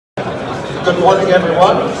Good morning,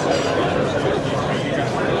 everyone.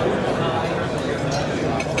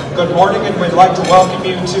 Good morning, and we'd like to welcome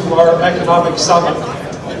you to our Economic Summit.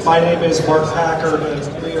 My name is Mark Packard,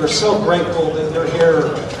 and we are so grateful that you're here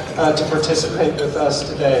to participate with us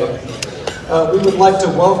today. We would like to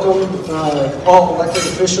welcome all elected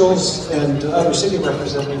officials and other city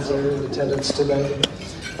representatives that are in attendance today.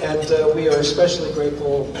 And we are especially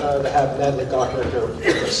grateful to have Natalie Gochnour here with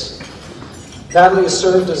us. Natalie has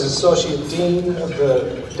served as Associate Dean of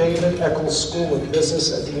the David Eccles School of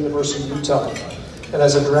Business at the University of Utah and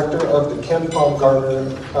as a Director of the Kem C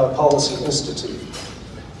Gardner Policy Institute.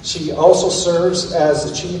 She also serves as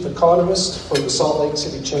the Chief Economist for the Salt Lake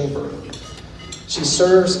City Chamber. She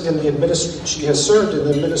serves in the She has served in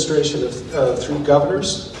the administration of three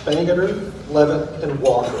governors, Bangerter, Levitt, and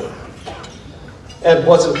Walker, and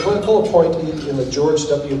was a political appointee in the George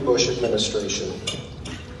W. Bush administration.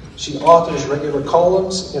 She authors regular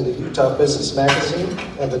columns in the Utah Business Magazine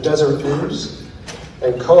and the Desert News,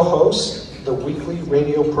 and co-hosts the weekly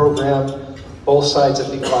radio program Both Sides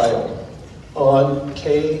of the Aisle on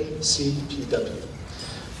KCPW.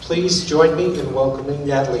 Please join me in welcoming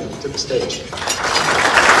Natalie to the stage.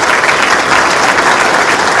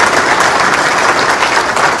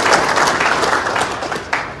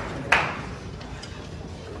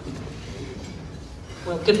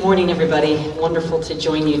 Good morning, everybody. Wonderful to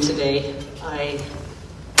join you today. I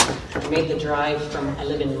made the drive I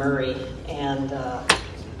live in Murray, and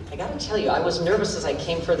I got to tell you, I was nervous as I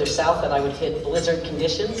came further south that I would hit blizzard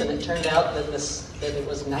conditions, and it turned out that it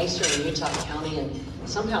was nicer in Utah County, and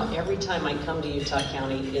somehow every time I come to Utah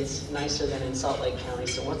County, it's nicer than in Salt Lake County,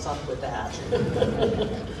 so what's up with that?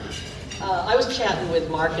 I was chatting with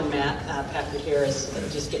Mark and Matt Packard here,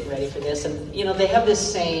 just getting ready for this, and you know, they have this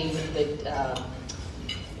saying that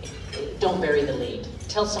don't bury the lead.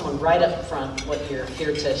 Tell someone right up front what you're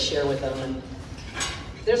here to share with them. And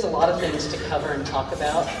there's a lot of things to cover and talk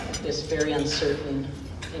about this very uncertain,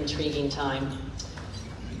 intriguing time.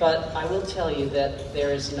 But I will tell you that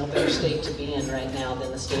there is no better state to be in right now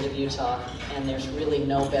than the state of Utah, and there's really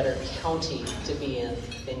no better county to be in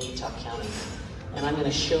than Utah County. And I'm going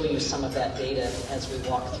to show you some of that data as we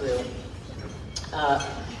walk through.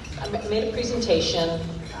 I made a presentation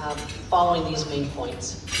following these main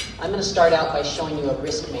points. I'm going to start out by showing you a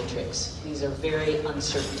risk matrix. These are very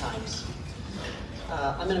uncertain times.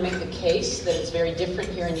 I'm going to make the case that it's very different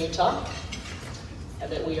here in Utah,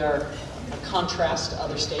 and that we are a contrast to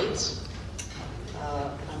other states.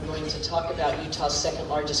 I'm going to talk about Utah's second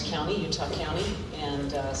largest county, Utah County,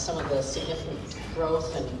 and some of the significant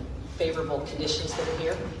growth and favorable conditions that are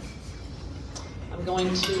here. I'm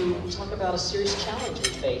going to talk about a serious challenge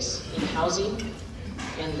we face in housing,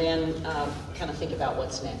 and then kind of think about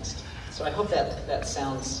what's next. So I hope that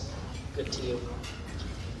sounds good to you.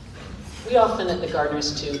 We often at the Gardner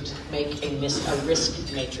Institute make a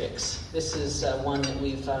risk matrix. This is one that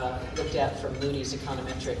we've looked at from Moody's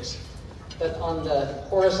Econometrics. But on the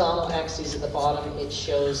horizontal axis at the bottom, it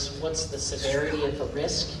shows what's the severity of the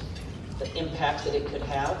risk, the impact that it could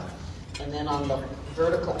have. And then on the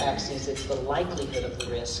vertical axis, it's the likelihood of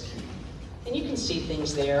the risk. And you can see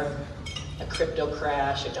things there. A crypto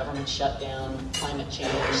crash, a government shutdown, climate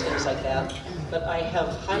change, things like that. But I have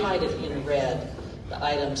highlighted in red the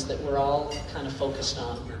items that we're all kind of focused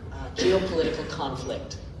on. Geopolitical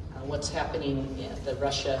conflict, what's happening at the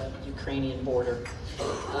Russia-Ukrainian border.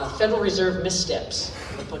 Federal Reserve missteps,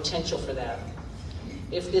 the potential for that.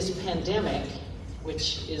 If this pandemic,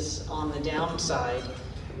 which is on the downside,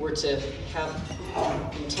 were to have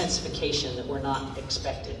intensification that we're not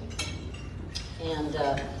expecting. And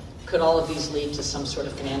could all of these lead to some sort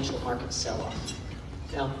of financial market sell-off?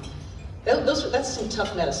 Now, that's some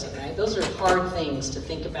tough medicine, right? Those are hard things to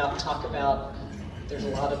think about, talk about. There's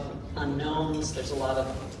a lot of unknowns. There's a lot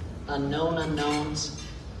of unknown unknowns.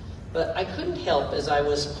 But I couldn't help, as I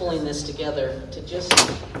was pulling this together, to just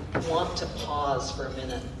want to pause for a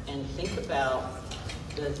minute and think about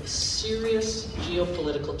the serious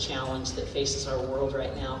geopolitical challenge that faces our world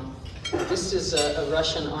right now. This is a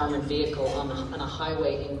Russian armored vehicle on a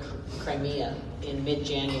highway in Crimea in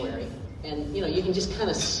mid-January. And you know, you can just kind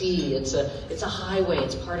of see it's a highway,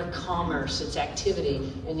 it's part of commerce, it's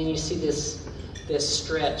activity, and then you see this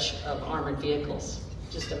stretch of armored vehicles.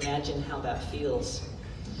 Just imagine how that feels.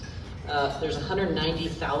 There's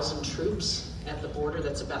 190,000 troops at the border.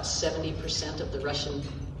 That's about 70% of the Russian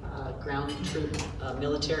ground troop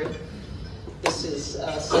military. This is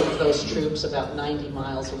some of those troops about 90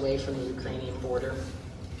 miles away from the Ukrainian border.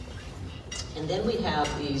 And then we have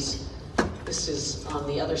this is on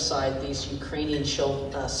the other side, these Ukrainian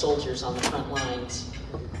soldiers on the front lines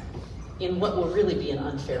in what will really be an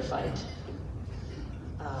unfair fight.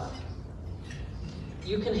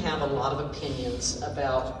 You can have a lot of opinions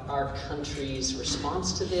about our country's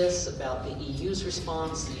response to this, about the EU's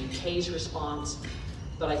response, the UK's response,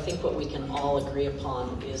 but I think what we can all agree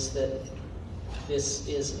upon is that this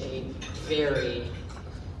is a very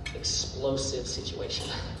explosive situation.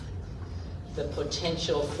 The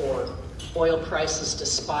potential for oil prices to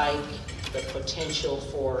spike, the potential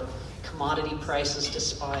for commodity prices to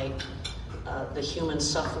spike, the human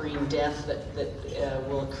suffering, death that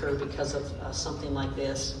will occur because of something like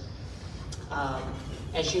this.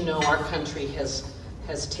 As you know, our country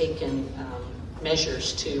has taken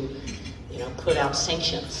measures to, put out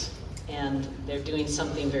sanctions, and they're doing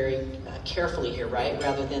something very carefully here, right?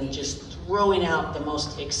 Rather than just throwing out the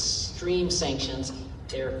most extreme sanctions,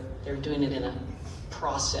 they're doing it in a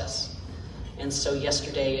process. And so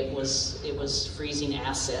yesterday it was freezing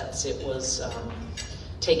assets. It was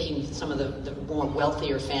taking some of the more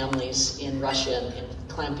wealthier families in Russia and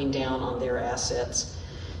clamping down on their assets.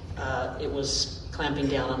 It was clamping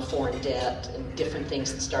down on foreign debt and different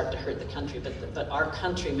things that start to hurt the country. But our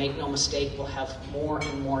country, make no mistake, will have more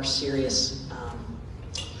and more serious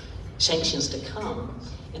sanctions to come.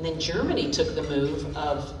 And then Germany took the move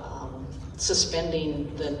of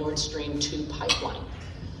suspending the Nord Stream 2 pipeline,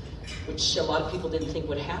 which a lot of people didn't think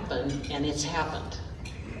would happen, and it's happened.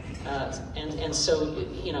 And so,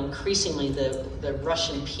 increasingly the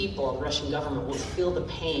Russian people, the Russian government will feel the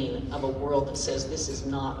pain of a world that says this is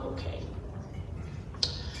not okay.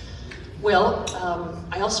 Well,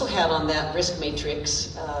 I also had on that risk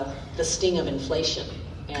matrix the sting of inflation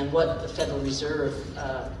and what the Federal Reserve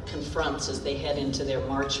confronts as they head into their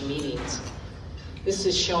March meetings. This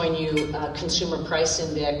is showing you consumer price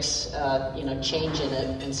index, change in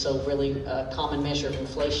it, and so really a common measure of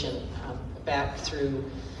inflation back through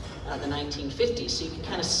the 1950s. So you can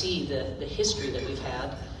kind of see the history that we've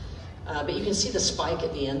had, but you can see the spike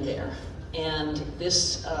at the end there. And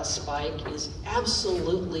this spike is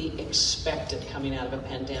absolutely expected coming out of a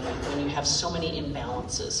pandemic when you have so many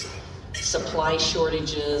imbalances, supply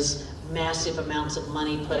shortages, massive amounts of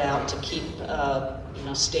money put out to keep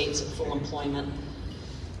states at full employment.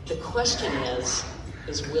 The question is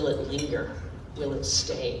will it linger? Will it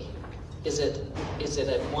stay? Is it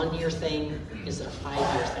a 1-year thing? Is it a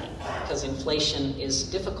 5-year thing? Because inflation is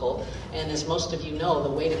difficult, and as most of you know, the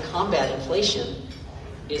way to combat inflation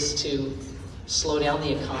is to slow down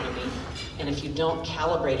the economy, and if you don't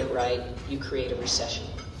calibrate it right, you create a recession.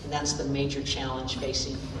 And that's the major challenge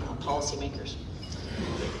facing policymakers.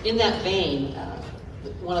 In that vein,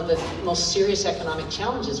 one of the most serious economic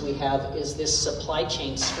challenges we have is this supply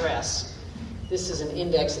chain stress. This is an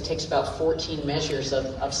index that takes about 14 measures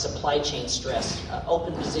of supply chain stress,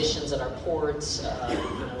 open positions at our ports,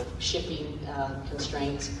 shipping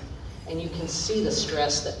constraints, and you can see the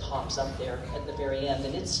stress that pops up there at the very end.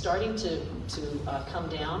 And it's starting to come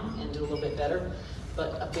down and do a little bit better,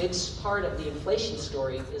 but a big part of the inflation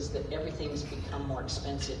story is that everything's become more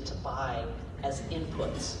expensive to buy as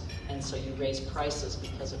inputs, and so you raise prices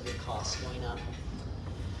because of your costs going up.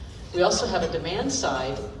 We also have a demand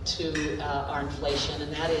side to our inflation,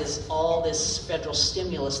 and that is all this federal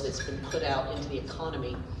stimulus that's been put out into the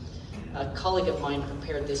economy. A colleague of mine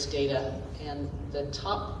prepared this data, and the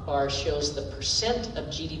top bar shows the percent of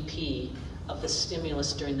GDP of the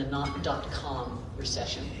stimulus during the dot-com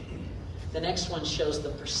recession. The next one shows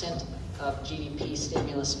the percent of GDP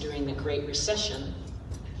stimulus during the Great Recession,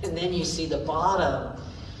 and then you see the bottom,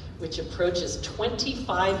 which approaches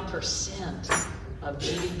 25% of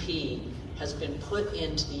GDP has been put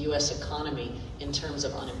into the US economy in terms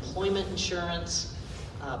of unemployment insurance,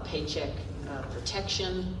 paycheck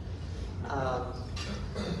protection,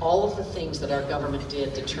 all of the things that our government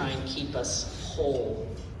did to try and keep us whole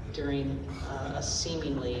during a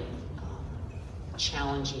seemingly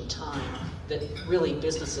challenging time that really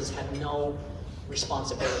businesses had no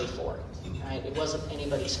responsibility for. Right? It wasn't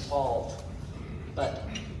anybody's fault, but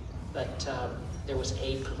there was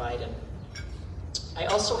aid provided. I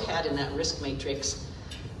also had in that risk matrix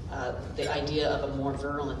the idea of a more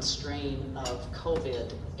virulent strain of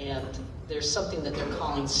COVID, and there's something that they're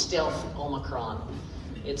calling stealth Omicron.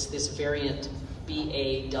 It's this variant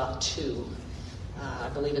BA.2. I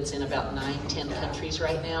believe it's in about 9-10 countries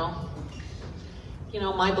right now.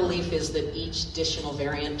 My belief is that each additional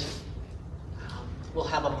variant will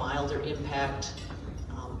have a milder impact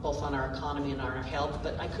both on our economy and on our health,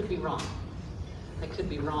 but I could be wrong. I could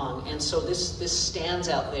be wrong. And so this stands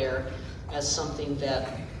out there as something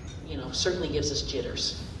that, certainly gives us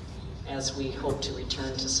jitters as we hope to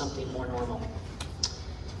return to something more normal.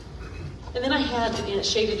 And then I had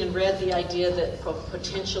shaded in red the idea that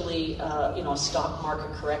potentially, a stock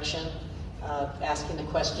market correction asking the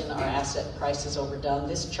question, are asset prices overdone?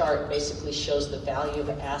 This chart basically shows the value of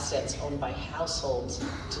assets owned by households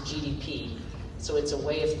to GDP. So it's a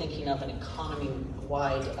way of thinking of an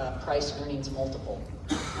economy-wide price earnings multiple.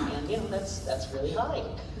 And you know, that's really high.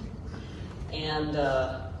 And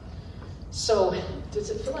so does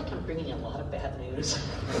it feel like I'm bringing you a lot of bad news?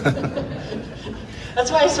 That's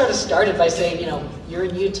why I sort of started by saying, you know, you're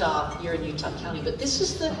in Utah County, but this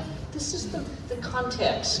is the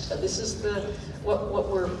context. This is what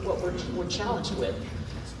we're challenged with.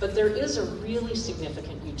 But there is a really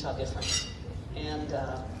significant Utah difference. And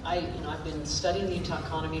I've been studying the Utah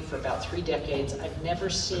economy for about 3 decades. I've never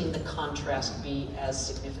seen the contrast be as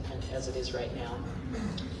significant as it is right now.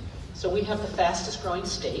 So we have the fastest growing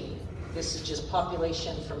state. This is just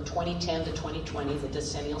population from 2010 to 2020, the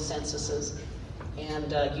decennial censuses.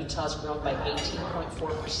 And Utah's grown by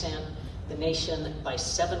 18.4%, the nation by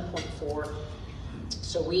 7.4%.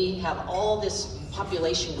 So we have all this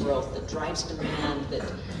population growth that drives demand,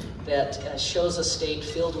 that shows a state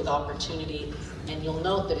filled with opportunity. And you'll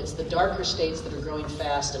note that it's the darker states that are growing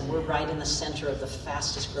fast, and we're right in the center of the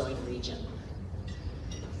fastest growing region.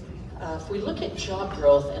 If we look at job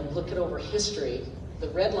growth and look at over history, the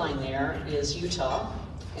red line there is Utah,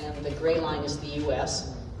 and the gray line is the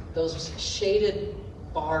US. Those shaded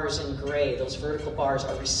bars in gray, those vertical bars,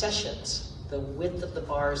 are recessions. The width of the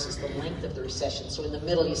bars is the length of the recession. So in the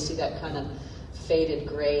middle, you see that kind of faded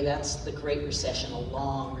gray. That's the Great Recession, a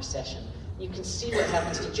long recession. You can see what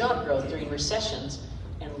happens to job growth during recessions,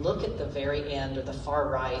 and look at the very end, or the far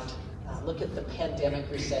right. Look at the pandemic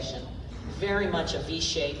recession. Very much a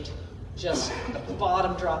V-shaped, just the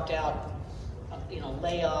bottom dropped out,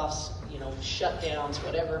 layoffs, shutdowns,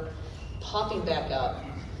 whatever, popping back up.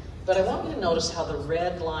 But I want you to notice how the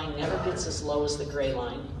red line never gets as low as the gray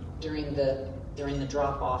line during the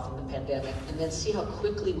drop-off in the pandemic, and then see how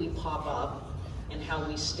quickly we pop up and how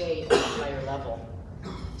we stay at a higher level.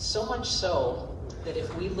 So much so that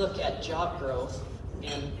if we look at job growth,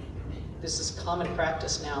 and this is common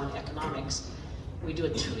practice now in economics, we do a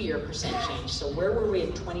 2-year percent change. So where were we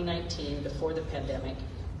in 2019 before the pandemic,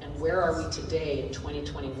 and where are we today in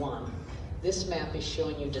 2021? This map is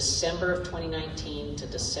showing you December of 2019 to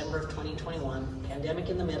December of 2021, pandemic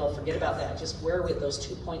in the middle, forget about that, just where are we at those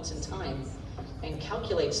 2 points in time, and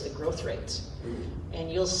calculates the growth rates.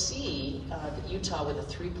 And you'll see that Utah with a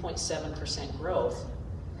 3.7% growth,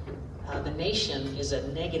 the nation is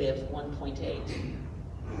a negative 1.8.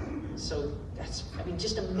 So that's,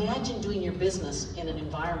 just imagine doing your business in an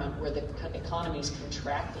environment where the economy is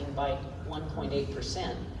contracting by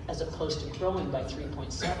 1.8% as opposed to growing by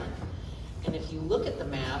 3.7. And if you look at the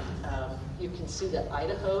map, you can see that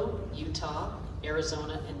Idaho, Utah,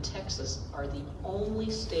 Arizona, and Texas are the only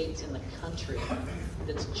states in the country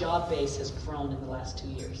that's job base has grown in the last 2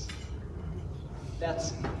 years.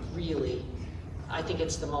 That's really, I think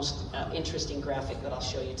it's the most interesting graphic that I'll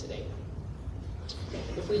show you today.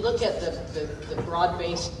 If we look at the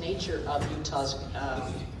broad-based nature of Utah's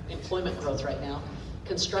employment growth right now,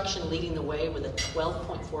 construction leading the way with a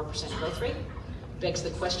 12.4% growth rate. Begs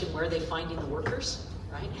the question, where are they finding the workers,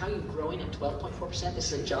 right? How are you growing at 12.4%?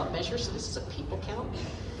 This is a job measure, so this is a people count.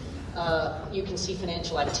 You can see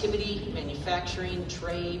financial activity, manufacturing,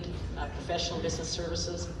 trade, professional business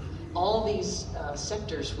services. All these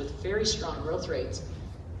sectors with very strong growth rates.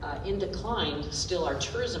 In decline, still our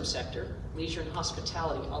tourism sector, leisure and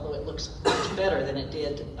hospitality, although it looks much better than it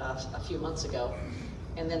did a few months ago.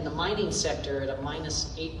 And then the mining sector at a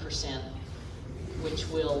minus 8%, which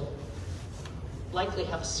will likely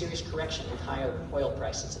have a serious correction with higher oil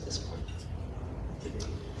prices at this point.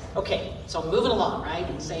 Okay, so moving along,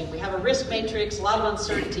 right? Saying we have a risk matrix, a lot of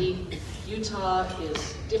uncertainty. Utah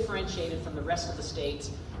is differentiated from the rest of the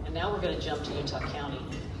states, and now we're going to jump to Utah County.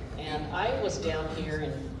 And I was down here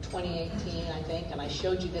in 2018, I think, and I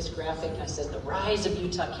showed you this graphic, and I said, the rise of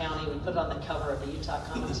Utah County. We put it on the cover of the Utah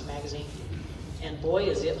Economist magazine, and boy,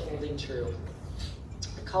 is it holding true.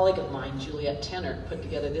 A colleague of mine, Juliette Tennert, put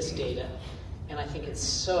together this data, and I think it's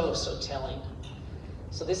so telling.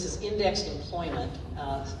 So this is indexed employment,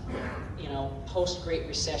 post-Great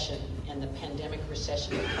Recession and the pandemic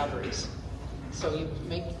recession recoveries. So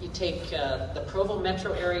you take the Provo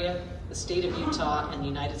metro area, the state of Utah, and the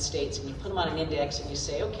United States, and you put them on an index, and you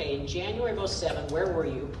say, okay, in January of 07, where were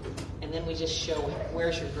you? And then we just show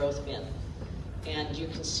where's your growth been. And you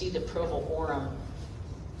can see the Provo-Orem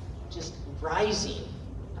just rising,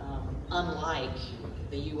 unlike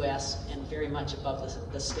the US and very much above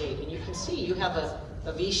the state. And you can see you have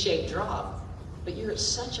a V-shaped drop, but you're at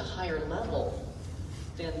such a higher level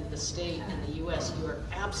than the state and the US. You are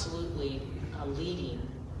absolutely leading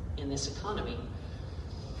in this economy.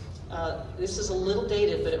 This is a little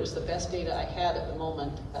dated, but it was the best data I had at the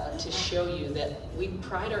moment to show you that we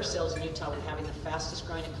pride ourselves in Utah with having the fastest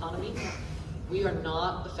growing economy. We are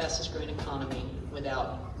not the fastest growing economy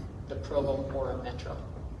without the Provo-Orem Metro.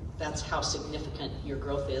 That's how significant your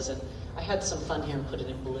growth is. And I had some fun here and put it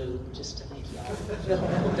in blue just to make you all feel a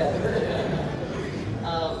little better.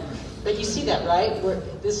 But you see that, right?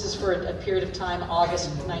 This is for a period of time, August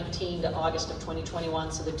 19 to August of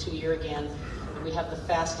 2021, so the 2-year again. We have the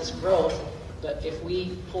fastest growth, but if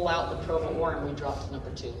we pull out the Provo-Orem, we drop to number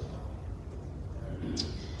 2.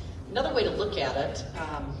 Another way to look at it,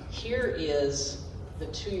 here is the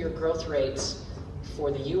 2-year growth rates for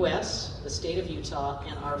the U.S., the state of Utah,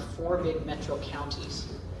 and our 4 big metro counties.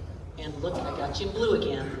 And look, I got you in blue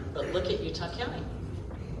again, but look at Utah County.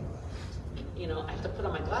 You know, I have to put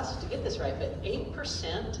on my glasses to get this right, but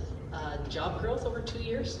 8% job growth over 2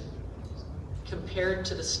 years, compared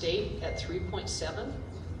to the state at 3.7,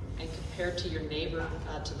 and compared to your neighbor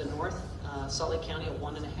to the north, Salt Lake County at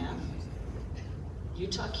 1.5.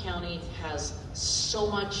 Utah County has so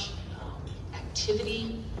much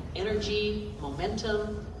activity, energy,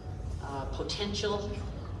 momentum, potential.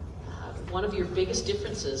 One of your biggest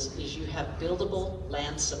differences is you have buildable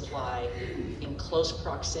land supply in close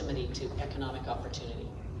proximity to economic opportunity.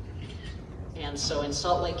 And so in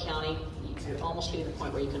Salt Lake County, you're almost hitting the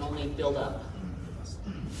point where you can only build up.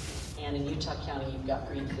 And in Utah County, you've got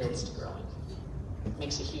green fields to grow in. It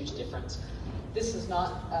makes a huge difference. This is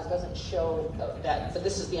not, doesn't show that, but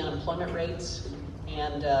this is the unemployment rates.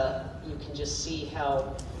 And you can just see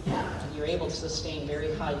how you're able to sustain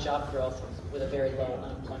very high job growth with a very low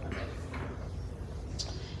unemployment rate.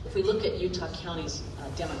 If we look at Utah County's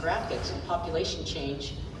demographics and population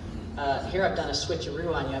change, here I've done a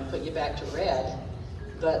switcheroo on you. I put you back to red.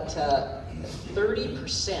 But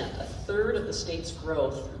 30%, a third of the state's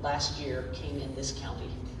growth last year came in this county.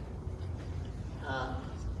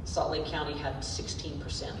 Salt Lake County had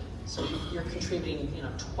 16%. So you're contributing, you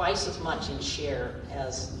know, twice as much in share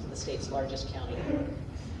as the state's largest county.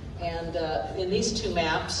 And in these two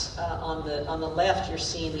maps, on the left, you're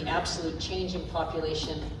seeing the absolute change in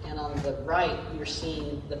population, and on the right, you're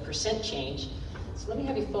seeing the percent change. So let me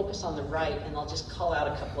have you focus on the right, and I'll just call out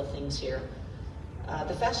a couple of things here.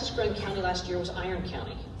 The fastest growing county last year was Iron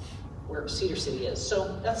County, where Cedar City is.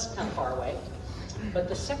 So that's kind of far away. But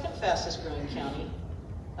the second fastest growing county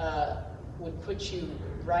would put you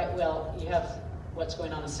right, well, you have what's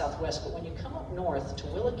going on in Southwest, but when you come up north,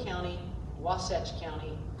 Tooele County, Wasatch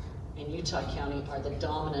County, and Utah County are the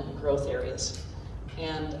dominant growth areas.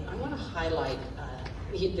 And I want to highlight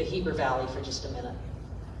the Heber Valley for just a minute.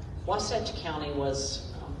 Wasatch County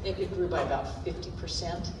was, it grew by about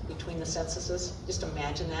 50% between the censuses. Just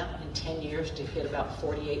imagine that in 10 years to hit about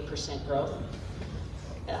 48% growth.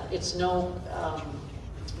 It's no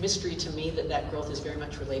mystery to me that that growth is very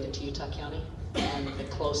much related to Utah County and the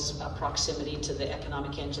close proximity to the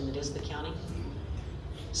economic engine that is the county.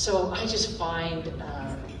 So I just find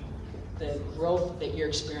the growth that you're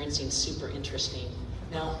experiencing super interesting.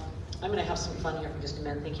 Now, I'm going to have some fun here for just a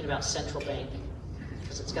minute thinking about central bank,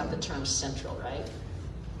 because it's got the term central, right?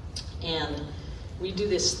 And we do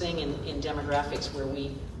this thing in demographics where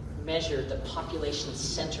we measure the population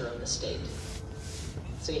center of the state.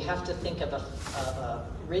 So you have to think of a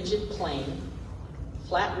rigid plane,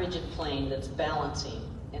 flat rigid plane that's balancing.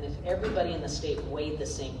 And if everybody in the state weighed the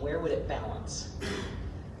same, where would it balance?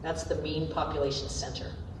 That's the mean population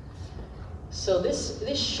center. So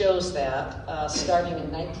this shows that starting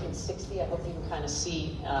in 1960, I hope you can kind of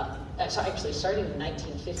see, actually starting in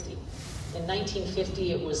 1950. In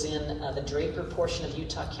 1950, it was in the Draper portion of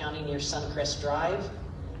Utah County near Suncrest Drive.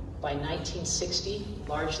 By 1960,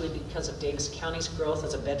 largely because of Davis County's growth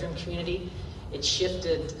as a bedroom community, it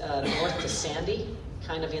shifted north to Sandy,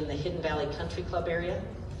 kind of in the Hidden Valley Country Club area.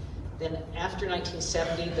 Then after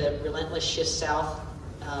 1970, the relentless shift south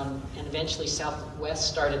and eventually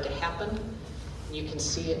southwest started to happen. You can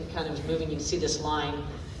see it kind of moving, you can see this line.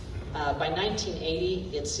 By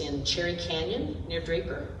 1980, it's in Cherry Canyon near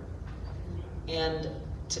Draper. And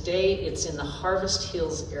today, it's in the Harvest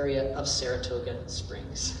Hills area of Saratoga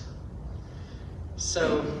Springs.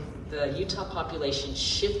 So the Utah population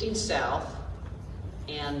shifting south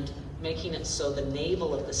and making it so the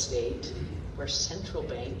navel of the state, where Central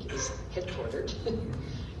Bank is headquartered,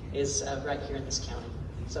 is right here in this county.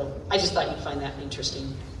 So I just thought you'd find that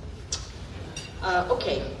interesting.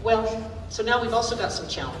 Okay, well, so now we've also got some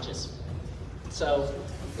challenges. So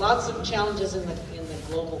lots of challenges in the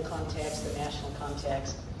global context, the national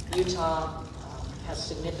context. Utah has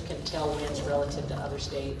significant tailwinds relative to other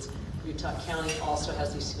states. Utah County also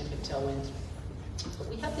has these significant tailwinds. But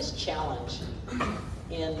we have this challenge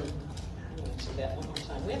I'm going to say that one more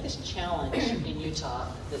time. We have this challenge in Utah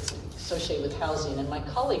that's associated with housing, and my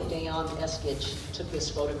colleague Dayan Eskich took this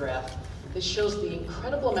photograph that shows the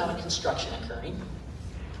incredible amount of construction occurring,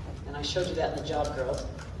 and I showed you that in the job growth.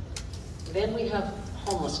 Then we have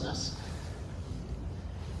homelessness,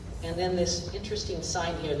 and then this interesting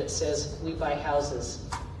sign here that says, "We buy houses,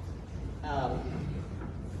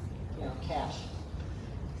 cash."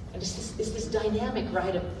 And it's this dynamic,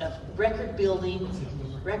 right, of record building,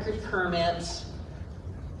 record permits,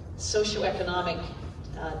 socioeconomic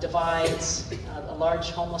divides, a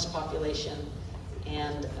large homeless population,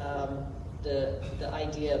 and the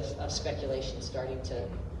idea of speculation starting to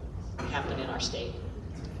happen in our state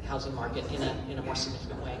housing market in a more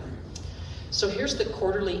significant way. So here's the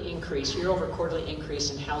quarterly increase, year-over-quarterly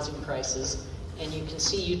increase in housing prices, and you can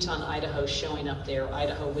see Utah and Idaho showing up there,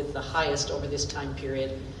 Idaho with the highest over this time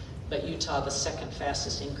period, but Utah the second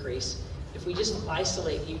fastest increase. If we just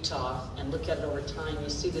isolate Utah and look at it over time, you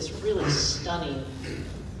see this really stunning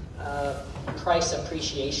price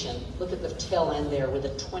appreciation. Look at the tail end there with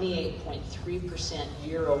a 28.3%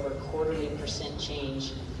 year-over-quarterly percent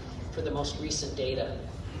change for the most recent data.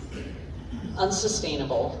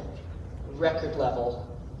 Unsustainable, record level,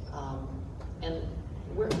 and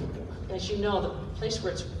as you know, the place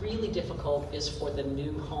where it's really difficult is for the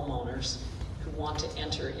new homeowners who want to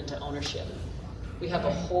enter into ownership. We have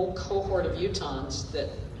a whole cohort of Utahns that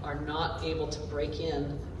are not able to break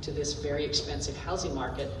in to this very expensive housing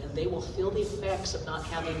market, and they will feel the effects of not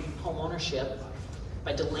having home ownership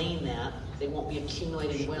by delaying that. They won't be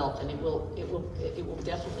accumulating wealth, and it will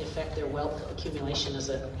definitely affect their wealth accumulation as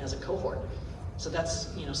a cohort. So that's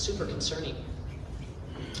super concerning.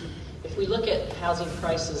 If we look at housing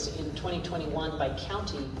prices in 2021 by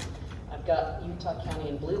county, I've got Utah County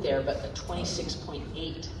in blue there, but a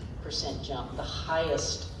 26.8% jump, the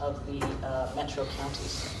highest of the metro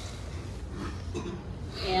counties.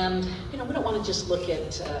 And we don't want to just look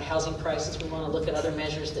at housing prices. We want to look at other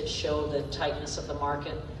measures that show the tightness of the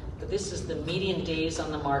market. But this is the median days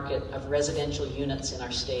on the market of residential units in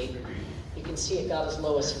our state. You can see it got as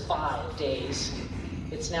low as 5 days.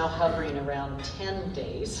 It's now hovering around 10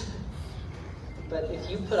 days. But if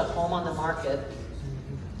you put a home on the market,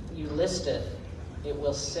 you list it, it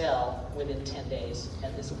will sell within 10 days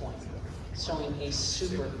at this point, showing a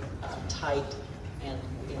super tight and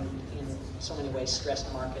in so many ways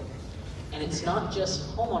stressed market. And it's not just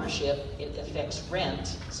home ownership, it affects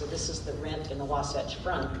rent. So this is the rent in the Wasatch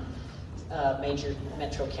Front, major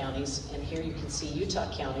metro counties. And here you can see Utah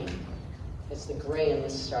County. It's the gray in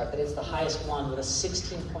this chart, but it's the highest one with a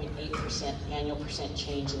 16.8% annual percent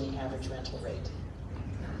change in the average rental rate.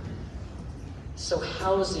 So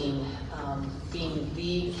housing being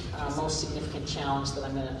the most significant challenge that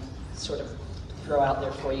I'm going to sort of throw out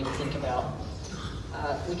there for you to think about.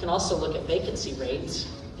 We can also look at vacancy rates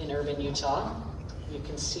in urban Utah. You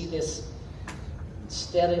can see this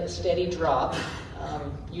steady drop.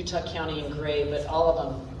 Utah County in gray, but all of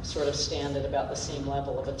them sort of stand at about the same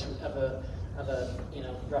level of a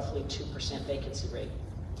roughly 2% vacancy rate,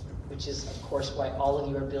 which is of course why all of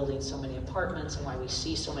you are building so many apartments and why we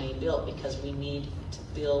see so many built, because we need to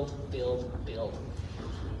build.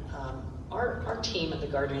 Our team at the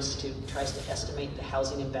Gardner Institute tries to estimate the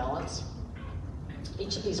housing imbalance.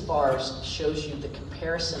 Each of these bars shows you the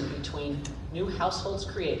comparison between new households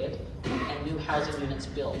created and new housing units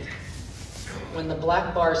built. When the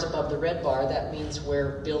black bar is above the red bar, that means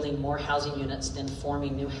we're building more housing units than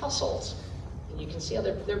forming new households. And you can see how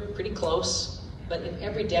they're pretty close, but in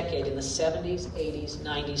every decade, in the 70s, 80s,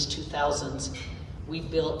 90s, 2000s, we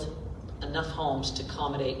built enough homes to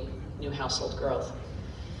accommodate new household growth.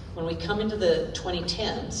 When we come into the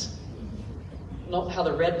 2010s, note how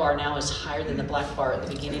the red bar now is higher than the black bar at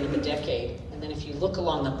the beginning of the decade. And then if you look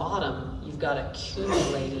along the bottom, you've got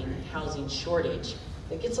accumulating housing shortage.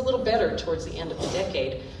 It gets a little better towards the end of the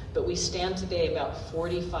decade, but we stand today about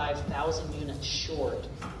 45,000 units short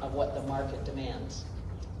of what the market demands.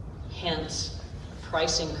 Hence,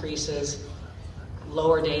 price increases,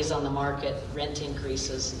 lower days on the market, rent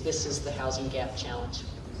increases. This is the housing gap challenge.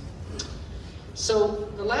 So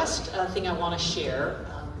the last thing I want to share,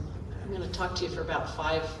 I'm going to talk to you for about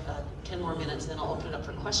 10 more minutes, then I'll open it up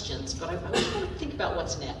for questions. But I just want to think about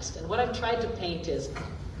what's next. And what I've tried to paint is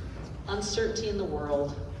uncertainty in the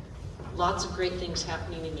world, lots of great things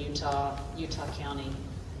happening in Utah County.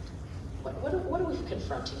 What are we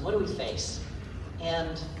confronting? What do we face?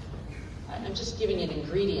 And I'm just giving you an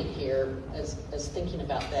ingredient here as thinking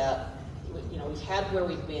about that. We've had where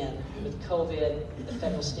we've been with COVID, the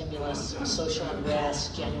federal stimulus, social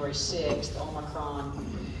unrest, January 6th,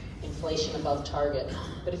 Omicron, inflation above target.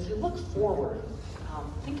 But if you look forward,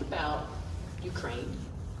 think about Ukraine.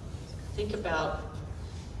 Think about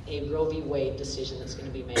a Roe v. Wade decision that's going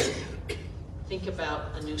to be made. Think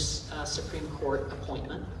about a new Supreme Court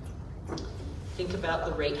appointment. Think about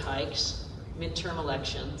the rate hikes, midterm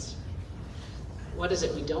elections. What is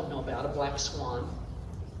it we don't know about? A black swan.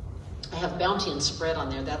 I have bounty and spread on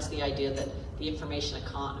there. That's the idea that the information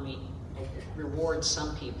economy rewards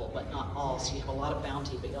some people, but not all. So you have a lot of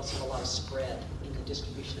bounty, but you also have a lot of spread in the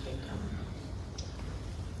distribution of income.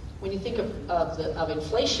 When you think of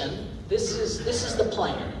inflation, this is the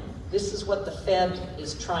plan. This is what the Fed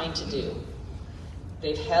is trying to do.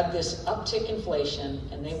 They've had this uptick inflation,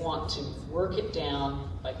 and they want to work it down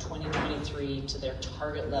by 2023 to their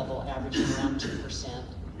target level, averaging around 2%.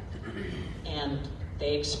 And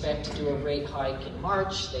they expect to do a rate hike in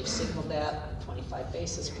March. They've signaled that, 25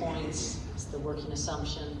 basis points. It's the working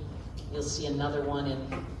assumption. You'll see another one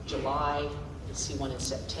in July. You'll see one in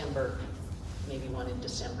September, maybe one in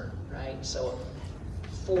December, right? So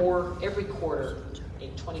for every quarter, a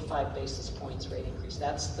 25 basis points rate increase.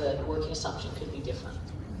 That's the working assumption, could be different.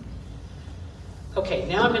 Okay,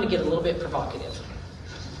 now I'm going to get a little bit provocative.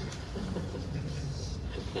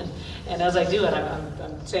 and as I do it,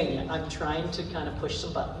 I'm saying it, I'm trying to kind of push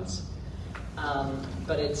some buttons.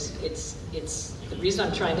 But it's the reason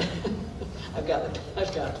I'm trying to, I've got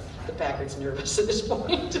the Packard's nervous at this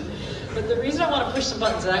point. But the reason I want to push some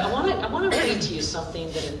buttons, I want to read to you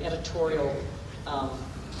something that an editorial,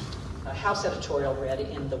 a House editorial read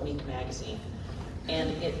in the Week magazine.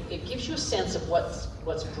 And it gives you a sense of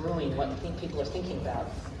what's brewing, what people are thinking about.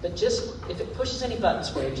 But just, if it pushes any buttons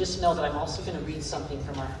for you, just know that I'm also going to read something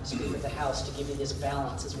from our Speaker of the House to give you this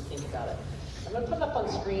balance as we think about it. I'm going to put it up on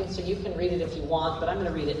the screen so you can read it if you want, but I'm going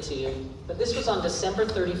to read it to you. But this was on December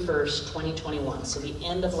 31st, 2021, so the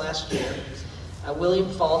end of last year. William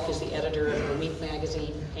Falk is the editor of the Week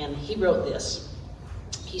magazine, and he wrote this.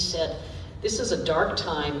 He said, "This is a dark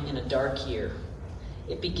time in a dark year.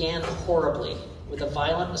 It began horribly with a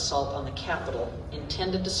violent assault on the Capitol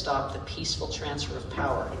intended to stop the peaceful transfer of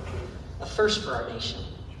power, a first for our nation.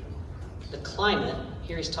 The climate,"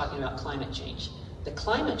 here he's talking about climate change, "the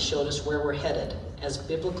climate showed us where we're headed as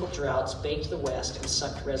biblical droughts baked the West and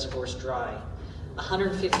sucked reservoirs dry.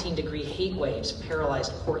 115-degree heat waves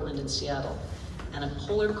paralyzed Portland and Seattle, and a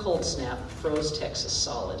polar cold snap froze Texas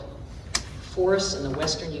solid. Forests in the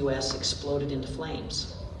western U.S. exploded into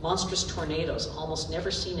flames. Monstrous tornadoes, almost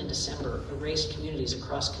never seen in December, erased communities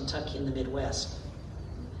across Kentucky and the Midwest.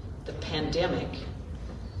 The pandemic,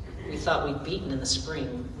 we thought we'd beaten in the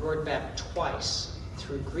spring, roared back twice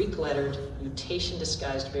through Greek-lettered,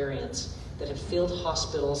 mutation-disguised variants that have filled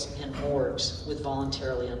hospitals and morgues with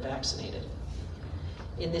voluntarily unvaccinated.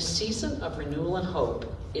 In this season of renewal and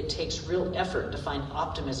hope, it takes real effort to find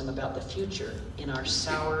optimism about the future in our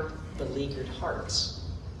sour, beleaguered hearts."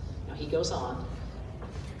 Now he goes on.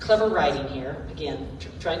 Clever writing here, again,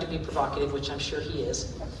 trying to be provocative, which I'm sure he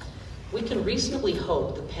is. "We can reasonably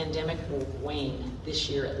hope the pandemic will wane this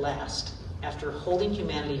year at last, after holding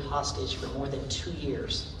humanity hostage for more than 2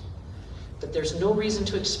 years. But there's no reason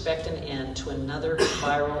to expect an end to another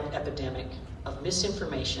viral epidemic of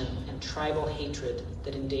misinformation and tribal hatred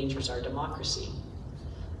that endangers our democracy.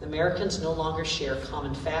 Americans no longer share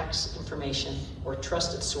common facts, information, or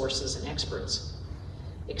trusted sources and experts.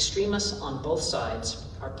 Extremists on both sides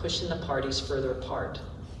are pushing the parties further apart.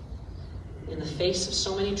 In the face of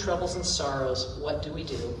so many troubles and sorrows, what do we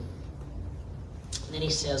do?" And then he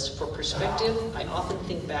says, "For perspective, I often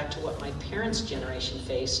think back to what my parents' generation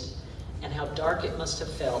faced and how dark it must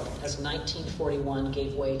have felt as 1941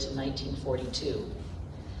 gave way to 1942.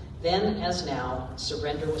 Then, as now,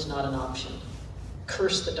 surrender was not an option.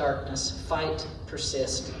 Curse the darkness, fight,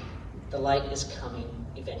 persist. The light is coming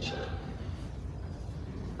eventually."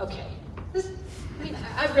 Okay,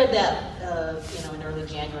 I read that in early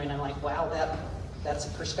January, and I'm like, wow, that's a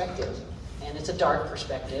perspective, and it's a dark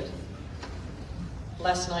perspective.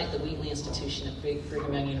 Last night, the Wheatley Institution at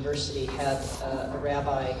Brigham Young University had a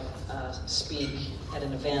rabbi speak at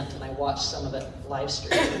an event, and I watched some of it live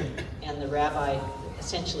stream. And the rabbi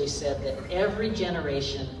essentially said that every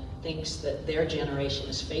generation thinks that their generation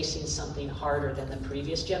is facing something harder than the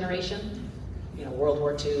previous generation. World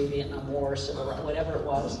War II, Vietnam War, Civil War, whatever it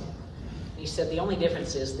was. He said the only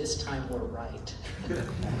difference is this time we're right.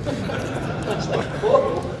 I was like,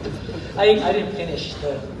 whoa. I didn't finish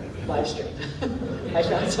the live stream. I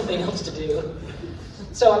found something else to do.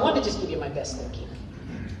 So I wanted to just give you my best thinking.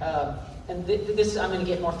 And this, I'm going to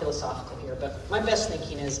get more philosophical here, but my best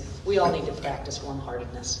thinking is we all need to practice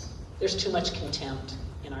warm-heartedness. There's too much contempt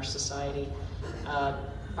in our society.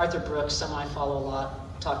 Arthur Brooks, someone I follow a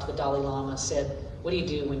lot, talked to the Dalai Lama, said, what do you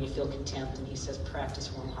do when you feel contempt? And he says,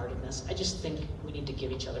 practice warm-heartedness. I just think we need to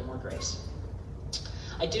give each other more grace.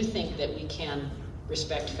 I do think that we can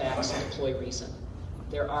respect facts and deploy reason.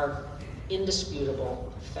 There are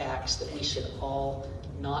indisputable facts that we should all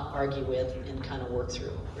not argue with and kind of work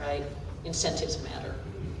through, right? Incentives matter.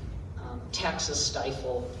 Taxes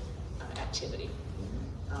stifle activity.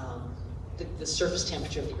 The surface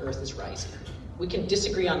temperature of the Earth is rising. We can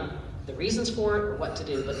disagree on the reasons for it or what to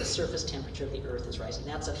do, but the surface temperature of the Earth is rising.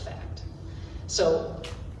 That's a fact. So,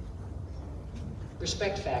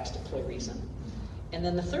 respect facts, deploy reason. And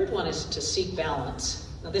then the third one is to seek balance.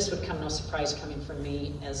 Now this would come no surprise coming from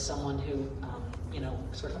me as someone who,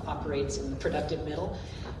 sort of operates in the productive middle.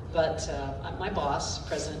 But my boss,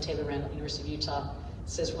 President Taylor Randall, University of Utah,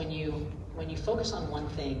 says when you focus on one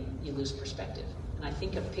thing, you lose perspective. And I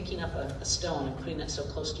think of picking up a stone and putting it so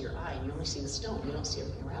close to your eye, and you only see the stone, you don't see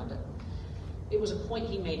everything around it. It was a point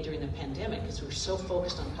he made during the pandemic, because we were so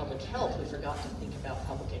focused on public health, we forgot to think about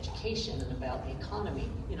public education and about the economy.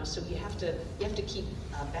 So you have to keep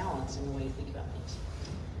balance in the way you think about things.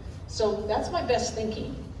 So that's my best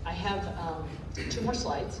thinking. I have 2 more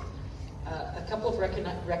slides. A couple of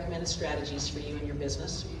recommended strategies for you and your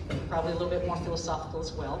business. Probably a little bit more philosophical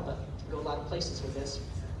as well, but go a lot of places with this.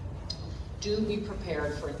 Do be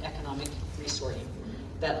prepared for an economic resorting.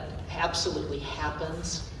 That absolutely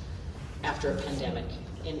happens after a pandemic.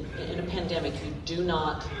 In a pandemic, you do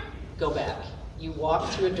not go back. You walk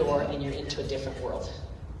through a door and you're into a different world.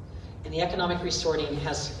 And the economic resorting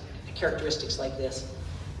has characteristics like this.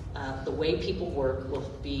 The way people work will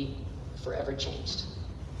be forever changed.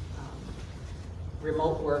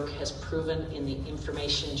 Remote work has proven in the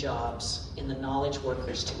information jobs, in the knowledge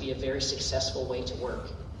workers, to be a very successful way to work.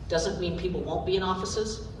 Doesn't mean people won't be in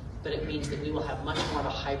offices, but it means that we will have much more of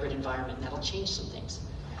a hybrid environment, and that'll change some things.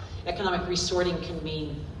 Economic resorting can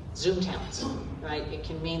mean Zoom towns, right? It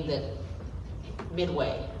can mean that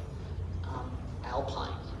Midway,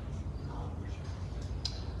 Alpine,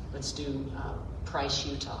 let's do Price,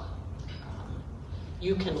 Utah.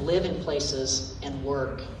 You can live in places and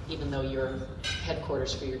work even though your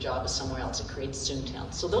headquarters for your job is somewhere else. It creates Zoom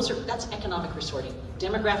towns. So that's economic resorting.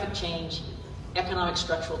 Demographic change, economic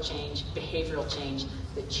structural change, behavioral change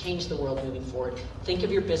that change the world moving forward. Think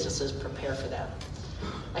of your businesses, prepare for that.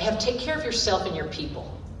 I have take care of yourself and your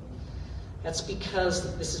people. That's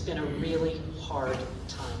because this has been a really hard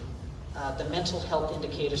time. The mental health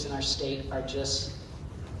indicators in our state are just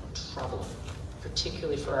troubling,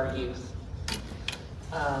 particularly for our youth.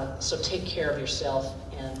 So take care of yourself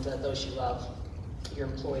and those you love, your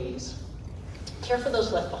employees. Care for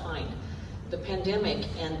those left behind. The pandemic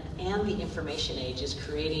and the information age is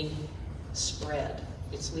creating spread.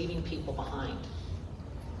 It's leaving people behind.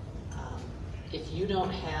 If you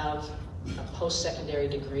don't have a post-secondary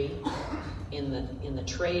degree in the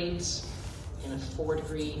trades, in a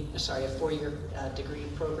four-year degree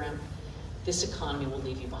program, this economy will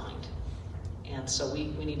leave you behind. And so we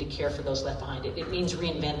need to care for those left behind. It means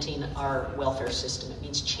reinventing our welfare system. It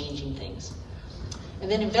means changing things. And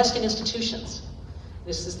then invest in institutions.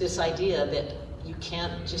 This is this idea that you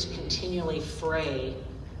can't just continually fray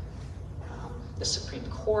the Supreme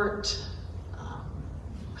Court,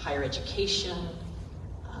 higher education,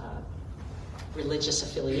 religious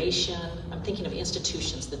affiliation. I'm thinking of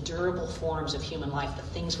institutions, the durable forms of human life, the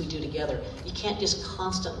things we do together. You can't just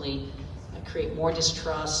constantly create more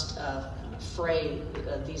distrust, fray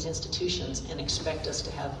these institutions and expect us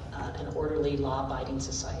to have an orderly, law-abiding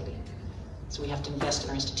society. So we have to invest in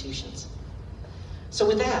our institutions. So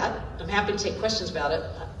with that, I'm happy to take questions about it,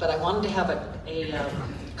 but I wanted to have a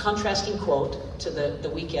contrasting quote to the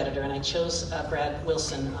week editor, and I chose Brad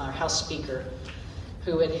Wilson, our House Speaker,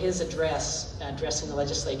 who at his addressing the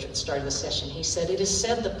legislature at the start of the session, he said, "It is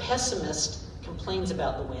said the pessimist complains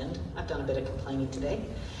about the wind." I've done a bit of complaining today.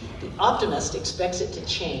 "The optimist expects it to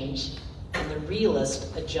change, and the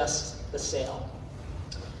realist adjusts the sail."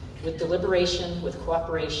 With deliberation, with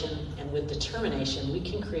cooperation, and with determination, we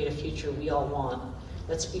can create a future we all want.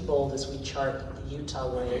 Let's be bold as we chart the Utah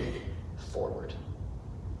way forward.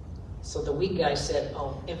 So the weak guy said,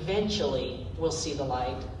 "Oh, eventually we'll see the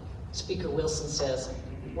light." Speaker Wilson says,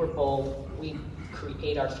 "We're bold, we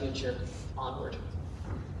create our future, onward."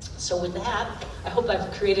 So with that, I hope I've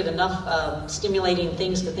created enough stimulating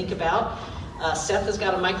things to think about. Seth has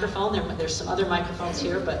got a microphone. There's some other microphones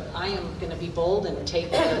here, but I am going to be bold and take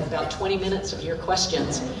about 20 minutes of your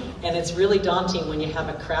questions. And it's really daunting when you have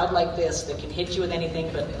a crowd like this that can hit you with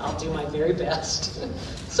anything, but I'll do my very best.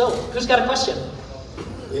 So, who's got a question?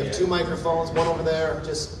 We have 2 microphones, one over there.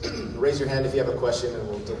 Just raise your hand if you have a question and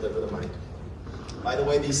we'll deliver the mic. By the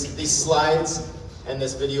way, these slides And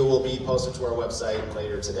this video will be posted to our website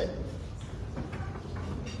later today.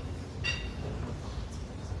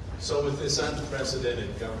 So with this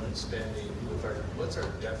unprecedented government spending, what's our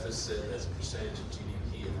deficit as a percentage of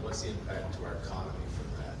GDP, and what's the impact to our economy from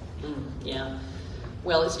that? Yeah,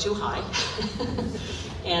 well, it's too high.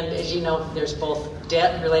 And as you know, there's both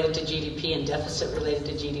debt related to GDP and deficit related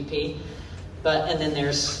to GDP. And then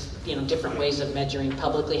there's different ways of measuring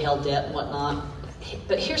publicly held debt and whatnot.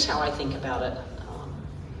 But here's how I think about it.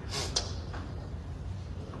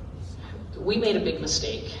 We made a big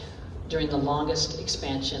mistake during the longest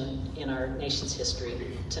expansion in our nation's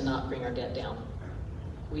history to not bring our debt down.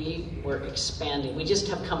 We were expanding. We just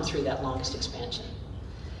have come through that longest expansion.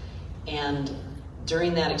 And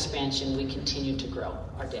during that expansion, we continued to grow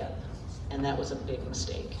our debt. And that was a big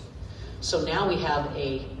mistake. So now we have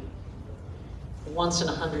a once in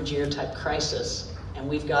 100-year type crisis, and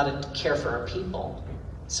we've got to care for our people.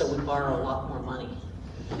 So we borrow a lot more money.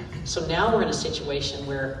 So now we're in a situation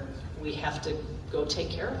where we have to go take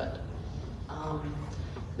care of it.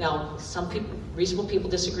 Now, some people, reasonable people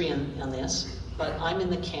disagree on this, but I'm in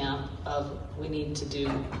the camp of we need to do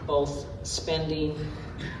both spending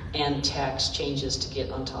and tax changes to get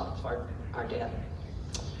on top of our debt.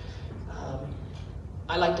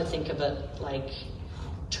 I like to think of it like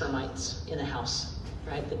termites in a house,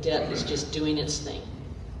 right? The debt is just doing its thing.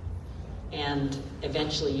 And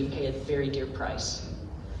eventually you pay a very dear price.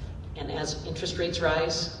 And as interest rates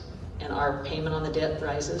rise and our payment on the debt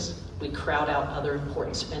rises, we crowd out other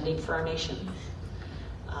important spending for our nation.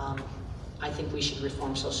 I think we should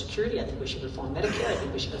reform Social Security. I think we should reform Medicare. I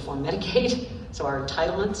think we should reform Medicaid, so our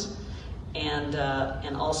entitlements, and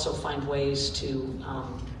also find ways to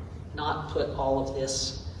not put all of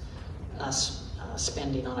this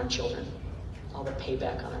spending on our children, all the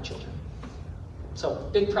payback on our children. So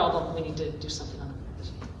big problem. We need to do something on it.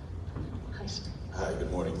 Hi, sir. Hi, good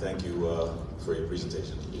morning. Thank you for your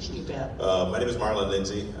presentation. You bet. My name is Marlon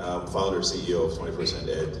Lindsay. I'm founder and CEO of 21st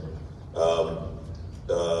Ed.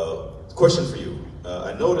 Question for you.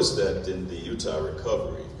 I noticed that in the Utah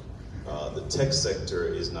recovery, the tech sector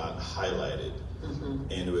is not highlighted.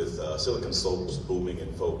 And with Silicon Slopes booming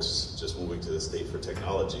and folks just moving to the state for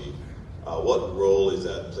technology, what role is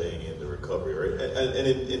that playing in the recovery?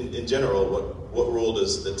 And in general, what role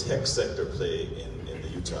does the tech sector play in the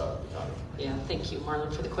Utah economy? Yeah, thank you,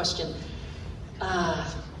 Marlon, for the question.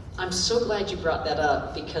 I'm so glad you brought that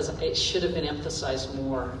up because it should have been emphasized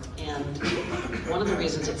more. And one of the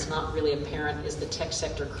reasons it's not really apparent is the tech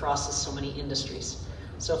sector crosses so many industries.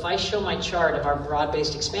 So if I show my chart of our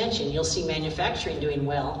broad-based expansion, you'll see manufacturing doing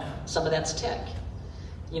well. Some of that's tech.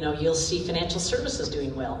 You'll see financial services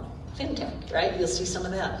doing well. FinTech, right? You'll see some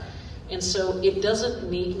of that. And so it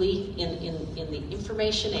doesn't neatly, in the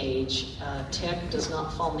information age, tech does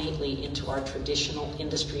not fall neatly into our traditional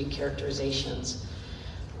industry characterizations.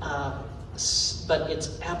 But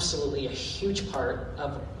it's absolutely a huge part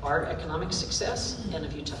of our economic success and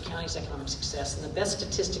of Utah County's economic success. And the best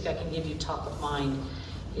statistic I can give you top of mind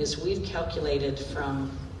is we've calculated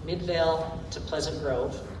from Midvale to Pleasant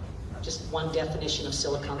Grove, just one definition of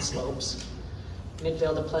Silicon Slopes,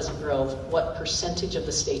 Midvale to Pleasant Grove, what percentage of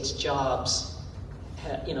the state's jobs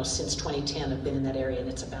since 2010 have been in that area, and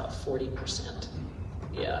it's about 40%.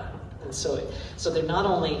 Yeah, and so they're not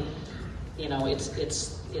only,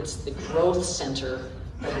 it's the growth center,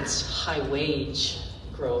 but it's high wage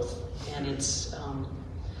growth, and it's,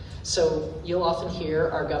 so you'll often hear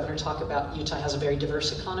our governor talk about Utah has a very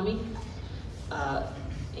diverse economy.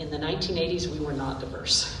 In the 1980s, we were not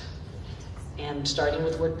diverse. And starting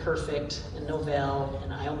with WordPerfect and Novell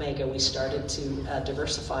and iOmega, we started to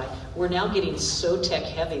diversify. We're now getting so tech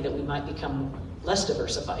heavy that we might become less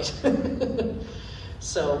diversified.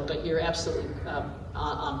 But you're absolutely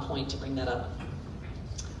on point to bring that up.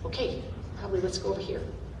 Okay, probably let's go over here.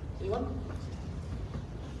 Anyone?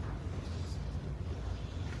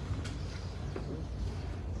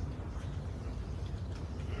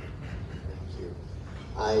 Thank you.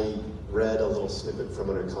 I read a little snippet from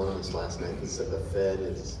an economist last night that said the Fed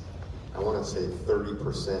is, I want to say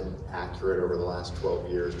 30% accurate over the last 12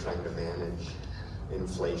 years trying to manage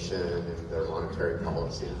inflation and their monetary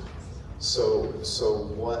policy. So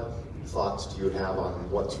what thoughts do you have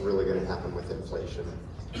on what's really going to happen with inflation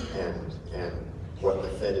and what the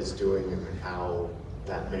Fed is doing and how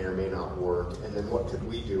that may or may not work? And then what could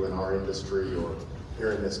we do in our industry or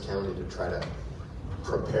here in this county to try to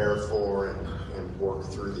prepare for and work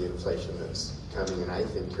through the inflation that's coming, and I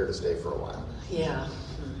think here to stay for a while? Yeah.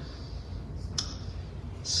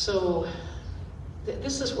 So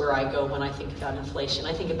this is where I go when I think about inflation.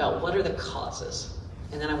 I think about what are the causes.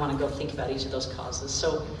 And then I want to go think about each of those causes.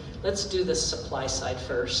 So let's do the supply side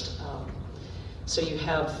first. So you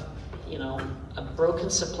have, a broken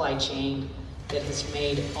supply chain that has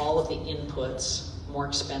made all of the inputs more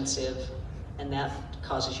expensive, and that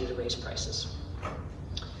causes you to raise prices.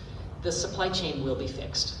 The supply chain will be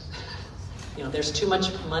fixed. There's too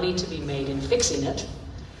much money to be made in fixing it.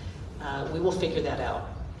 We will figure that out.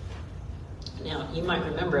 Now, you might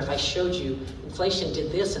remember if I showed you inflation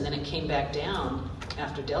did this and then it came back down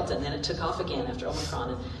after Delta and then it took off again after Omicron.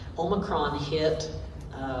 And Omicron hit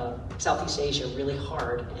Southeast Asia really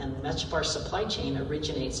hard, and much of our supply chain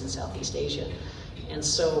originates in Southeast Asia. And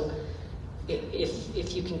so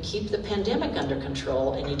if you can keep the pandemic under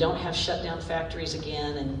control and you don't have shut down factories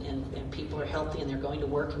again and people are healthy and they're going to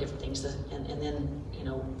work and different things, and then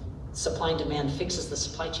supply and demand fixes the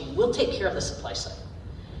supply chain, we'll take care of the supply side.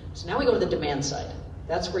 So now we go to the demand side.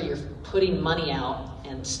 That's where you're putting money out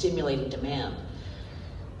and stimulating demand.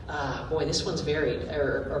 Boy, this one's varied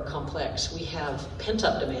or complex. We have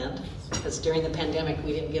pent-up demand, because during the pandemic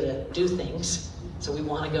we didn't get to do things, so we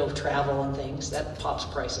want to go travel and things. That pops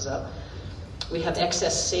prices up. We have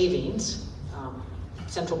excess savings.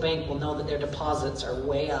 Central bank will know that their deposits are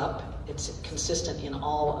way up. It's consistent in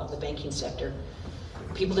all of the banking sector.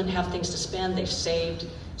 People didn't have things to spend, they've saved,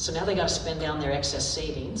 so now they got to spend down their excess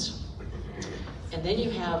savings. And then you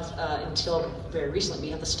have, until very recently, we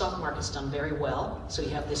have the stock market's done very well, so you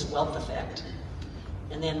have this wealth effect.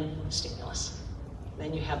 And then stimulus.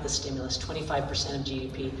 Then you have the stimulus, 25% of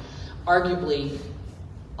GDP. Arguably,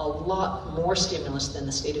 a lot more stimulus than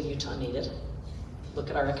the state of Utah needed. Look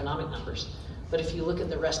at our economic numbers. But if you look at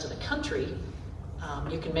the rest of the country,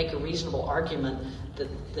 you can make a reasonable argument that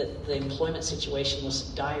the employment situation was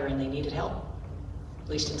dire and they needed help, at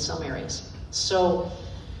least in some areas. So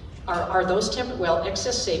are those temporary? Well,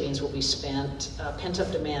 excess savings will be spent,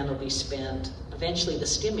 pent-up demand will be spent, eventually the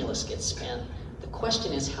stimulus gets spent. The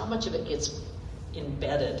question is how much of it gets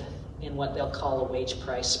embedded in what they'll call a wage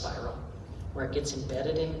price spiral, where it gets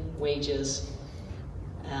embedded in wages,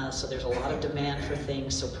 so there's a lot of demand for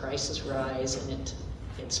things, so prices rise and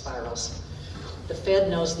it spirals. The Fed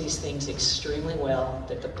knows these things extremely well.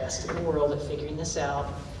 They're the best in the world at figuring this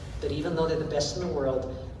out, but even though they're the best in the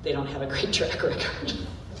world, they don't have a great track record.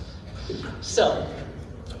 So,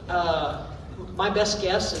 my best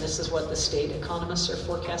guess, and this is what the state economists are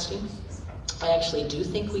forecasting, I actually do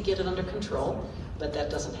think we get it under control, but that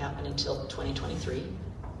doesn't happen until 2023.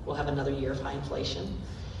 We'll have another year of high inflation.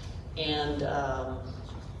 And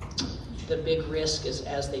the big risk is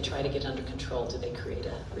as they try to get under control, do they create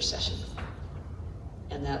a recession?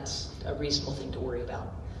 And that's a reasonable thing to worry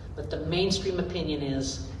about. But the mainstream opinion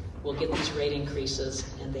is we'll get these rate increases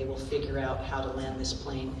and they will figure out how to land this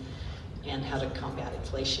plane and how to combat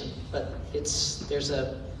inflation. But there's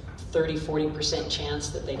a 30–40% chance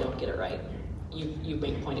that they don't get it right. You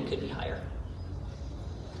make a point it could be higher.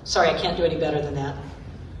 Sorry, I can't do any better than that.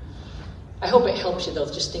 I hope it helps you though,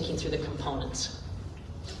 just thinking through the components.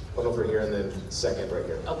 One over here and then second right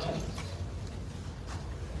here. Okay.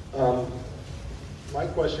 My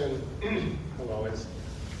question, is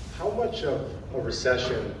how much of a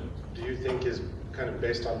recession do you think is kind of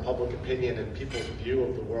based on public opinion and people's view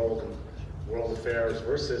of the world and world affairs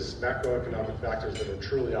versus macroeconomic factors that are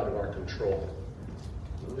truly out of our control?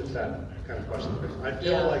 If that kind of question. I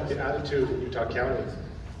feel like the attitude in Utah County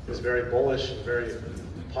is very bullish and very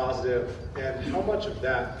positive, and how much of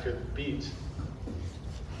that could beat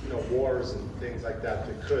wars and things like that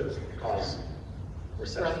that could cause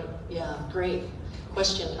recession? Right, yeah, great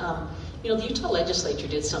question. The Utah legislature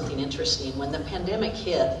did something interesting. When the pandemic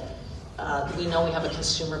hit, we know we have a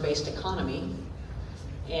consumer-based economy,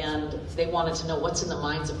 and they wanted to know what's in the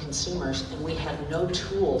minds of consumers, and we had no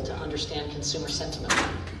tool to understand consumer sentiment.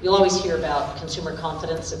 You'll always hear about consumer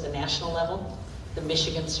confidence at the national level, the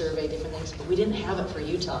Michigan survey, different things, but we didn't have it for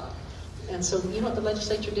Utah. And so you know what the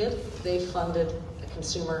legislature did? They funded a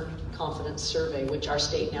consumer confidence survey, which our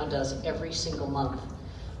state now does every single month.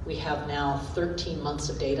 We have now 13 months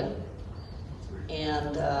of data.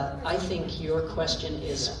 And I think your question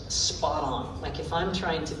is spot on. Like if I'm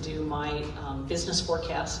trying to do my business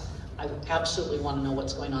forecast, I absolutely want to know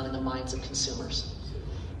what's going on in the minds of consumers.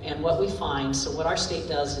 And what we find, so what our state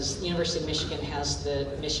does is the University of Michigan has the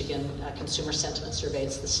Michigan Consumer Sentiment Survey.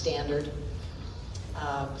 It's the standard.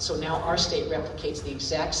 So now our state replicates the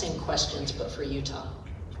exact same questions, but for Utah,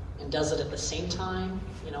 and does it at the same time,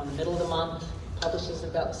 in the middle of the month, publishes it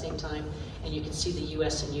about the same time, and you can see the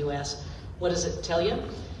US and US. What does it tell you?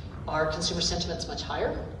 Our consumer sentiment's much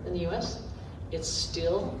higher than the US. It's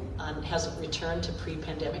still hasn't returned to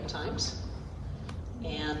pre-pandemic times.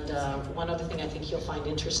 And one other thing I think you'll find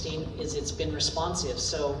interesting is it's been responsive.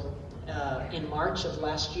 So in March of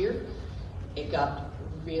last year, it got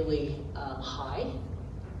really high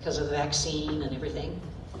because of the vaccine and everything.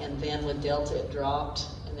 And then with Delta, it dropped.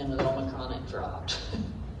 And then with Omicron, it dropped.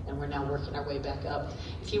 And we're now working our way back up.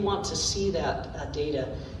 If you want to see that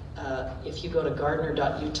data, if you go to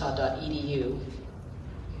gardner.utah.edu,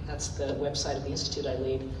 that's the website of the institute I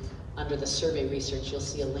lead, under the survey research, you'll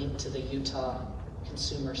see a link to the Utah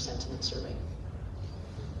Consumer Sentiment Survey.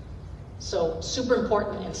 So super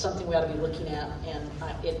important and something we ought to be looking at, and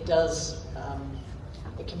it does,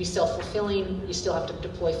 it can be self-fulfilling. You still have to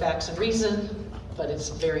deploy facts and reason, but it's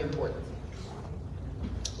very important.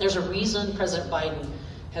 There's a reason President Biden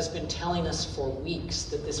has been telling us for weeks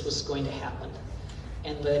that this was going to happen,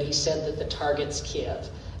 and that he said that the target's Kiev,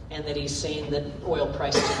 and that he's saying that oil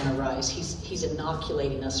prices are going to rise. He's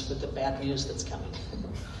inoculating us with the bad news that's coming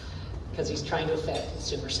because he's trying to affect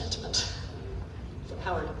consumer sentiment.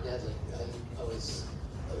 Howard? Yeah, I was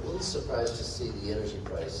a little surprised to see the energy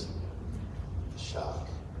price shock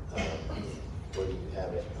where you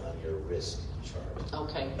have it on your risk chart.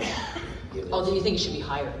 Okay. Oh, do you think it should be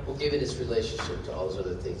higher? Well, given its relationship to all those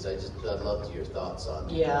other things, I'd love your thoughts on.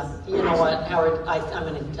 Yeah, you know what, Howard?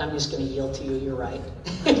 I'm just going to yield to you. You're right.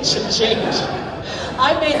 It should change.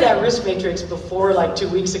 I made that risk matrix before, like 2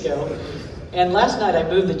 weeks ago, and last night I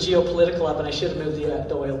moved the geopolitical up, and I should have moved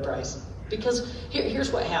the oil price, because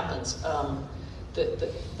here's what happens.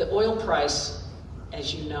 The oil price,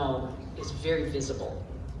 as you know, is very visible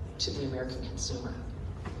to the American consumer.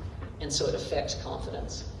 And so it affects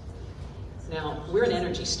confidence. Now, we're an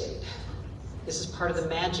energy state. This is part of the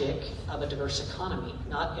magic of a diverse economy.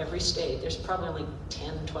 Not every state, there's probably only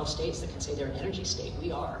 10, 12 states that can say they're an energy state.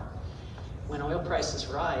 We are. When oil prices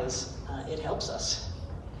rise, it helps us.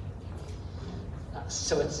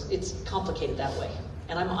 So it's complicated that way.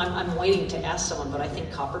 And I'm waiting to ask someone, but I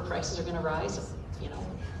think copper prices are gonna rise, you know,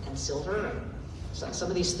 and silver. And some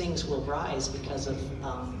of these things will rise because of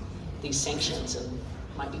these sanctions, and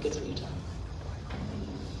might be good for Utah.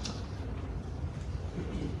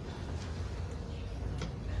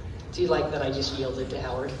 Do you like that I just yielded to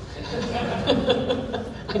Howard?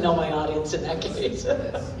 I know my audience in that case.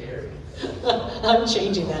 That's scary. I'm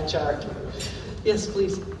changing that chart. Yes,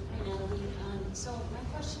 please. Hi, Natalie. So my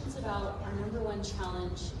question's about our #1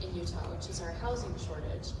 challenge in Utah, which is our housing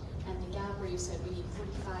shortage, and the gap where you said we need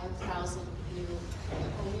 45,000 new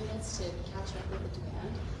home units to catch up with the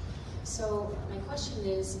demand. So my question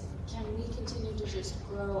is, can we continue to just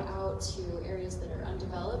grow out to areas that are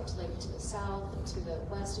undeveloped, like to the south and to the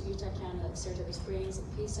west of Utah County, like Saratoga Springs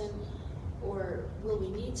and Payson? Or will we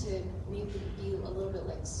need to maybe be a little bit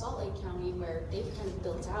like Salt Lake County, where they've kind of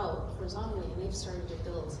built out horizontally and they've started to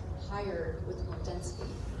build higher with more density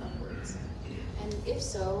upwards? And if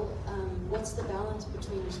so, what's the balance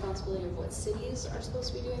between responsibility of what cities are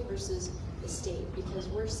supposed to be doing versus the state? Because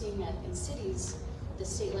we're seeing that in cities, the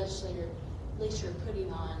state legislature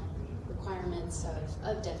putting on requirements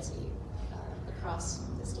of density across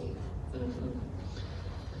the state. Mm-hmm.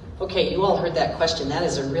 Okay, you all heard that question. That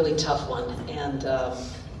is a really tough one. And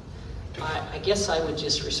I guess I would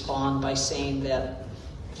just respond by saying that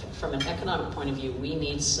from an economic point of view, we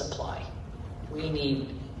need supply. We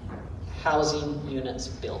need housing units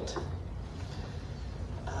built.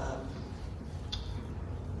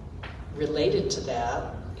 Related to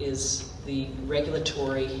that is the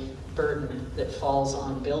regulatory burden that falls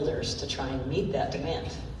on builders to try and meet that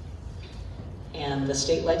demand. And the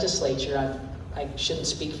state legislature, I shouldn't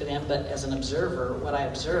speak for them, but as an observer, what I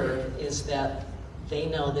observe is that they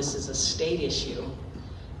know this is a state issue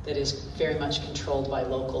that is very much controlled by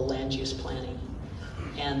local land use planning.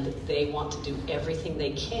 And they want to do everything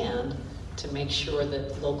they can to make sure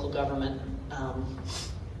that local government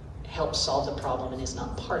helps solve the problem and is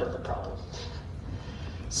not part of the problem.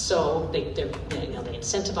 So they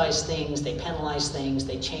incentivize things, they penalize things,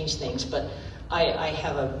 they change things, but I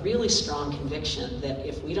have a really strong conviction that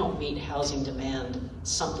if we don't meet housing demand,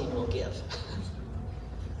 something will give.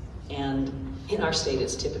 And in our state,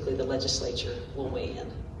 it's typically the legislature will weigh in.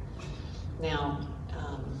 Now,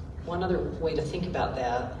 one other way to think about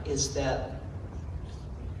that is that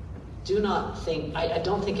I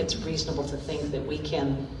don't think it's reasonable to think that we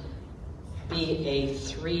can be a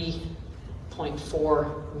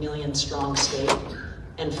 3.4 million strong state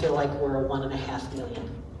and feel like we're a 1.5 million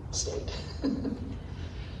state.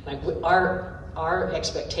 Like our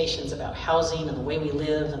expectations about housing and the way we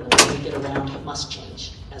live and the way we get around must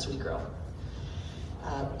change as we grow.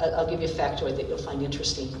 I'll give you a factoid that you'll find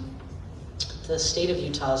interesting. The state of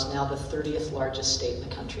Utah is now the 30th largest state in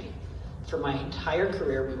the country. For my entire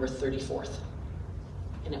career, we were 34th.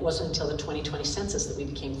 And it wasn't until the 2020 census that we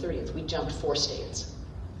became 30th. We jumped 4 states.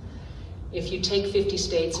 If you take 50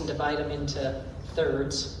 states and divide them into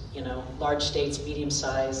thirds, you know, large states,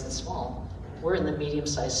 medium-sized, and small, we're in the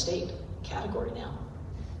medium-sized state category now.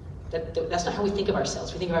 That's not how we think of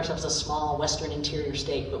ourselves. We think of ourselves as a small western interior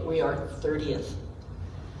state, but we are 30th.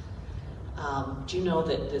 Do you know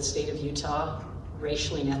that the state of Utah,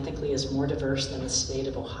 racially and ethnically, is more diverse than the state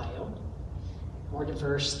of Ohio? More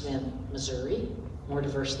diverse than Missouri? More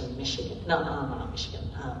diverse than Michigan? No, not Michigan.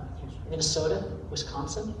 Minnesota,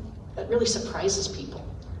 Wisconsin? That really surprises people.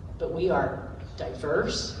 But we are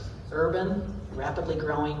diverse, urban, rapidly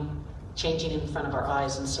growing, changing in front of our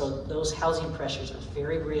eyes, and so those housing pressures are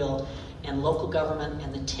very real, and local government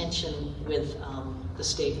and the tension with the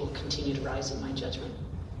state will continue to rise, in my judgment.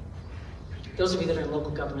 Those of you that are in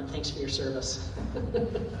local government, thanks for your service.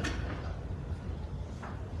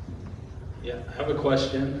 Yeah, I have a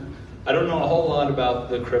question. I don't know a whole lot about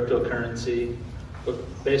the cryptocurrency, but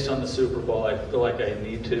based on the Super Bowl, I feel like I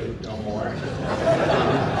need to know more.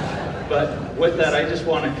 But with that, I just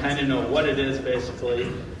want to kind of know what it is,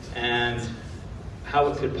 basically, and how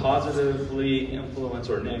it could positively influence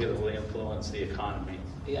or negatively influence the economy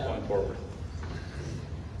going forward.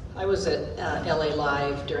 I was at LA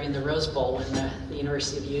Live during the Rose Bowl when the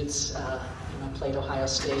University of Utes played Ohio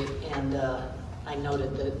State, and I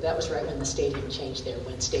noted that that was right when the stadium changed there,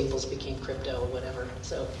 when Staples became crypto or whatever.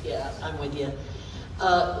 So yeah, I'm with you.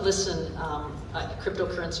 Listen,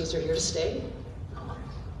 cryptocurrencies are here to stay.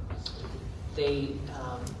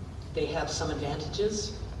 They have some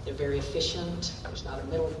advantages. They're very efficient. There's not a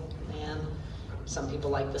middleman. Some people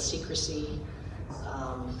like the secrecy,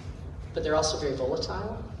 but they're also very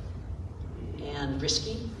volatile and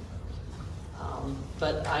risky.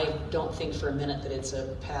 But I don't think for a minute that it's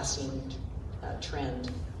a passing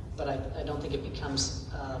trend. But I don't think it becomes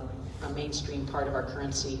a mainstream part of our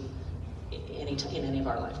currency in any of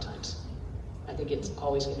our lifetimes. I think it's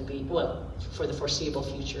always going to be, well, for the foreseeable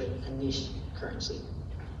future, a niche currency.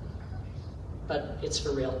 But it's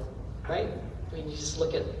for real, right? I mean, you just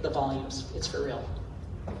look at the volumes, it's for real.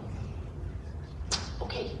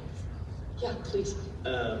 Okay, yeah, please.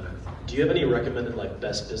 Do you have any recommended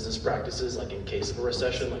best business practices, in case of a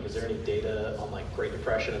recession? Is there any data on Great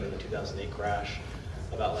Depression and then the 2008 crash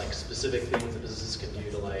about specific things that businesses can do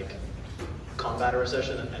to combat a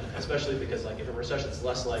recession? And especially because if a recession is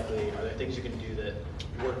less likely, are there things you can do that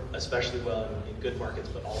work especially well in good markets,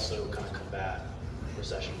 but also kind of combat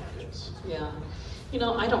recession markets? Yeah,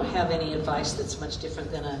 I don't have any advice that's much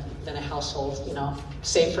different than a household.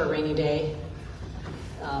 Save for a rainy day.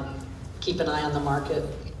 Keep an eye on the market.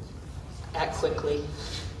 Act quickly.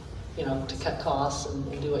 To cut costs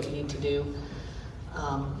and do what you need to do.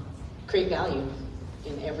 Create value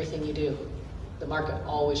in everything you do. The market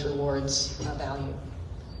always rewards value.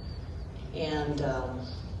 And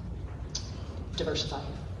diversify.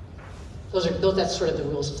 That's sort of the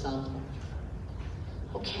rules of thumb.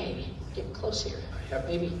 Okay, getting close here. I have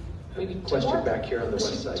maybe a question back here on the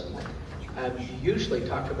west side. You usually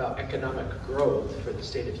talk about economic growth for the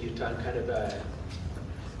state of Utah and kind of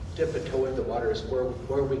dip a toe in the waters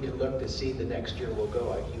where we can look to see the next year will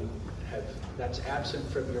go. That's absent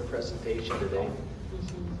from your presentation today.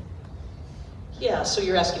 Mm-hmm. Yeah, so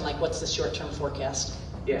you're asking what's the short-term forecast?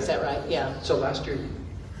 Yeah. Is that right? Yeah. So last year,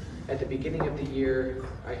 at the beginning of the year,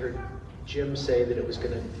 I heard Jim say that it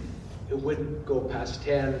wouldn't go past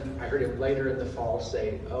 10. I heard him later in the fall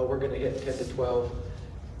say, oh, we're going to hit 10 to 12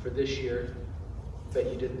 for this year,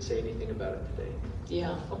 but you didn't say anything about it today.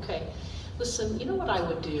 Yeah, okay. Listen, you know what I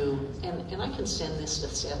would do, and I can send this to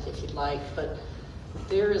Seth if you'd like, but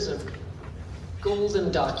there is a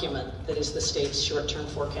golden document that is the state's short-term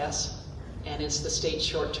forecast, and it's the state's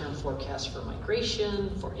short-term forecast for migration,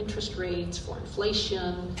 for interest rates, for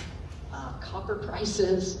inflation, copper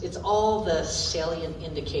prices. It's all the salient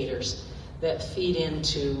indicators that feed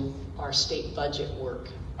into our state budget work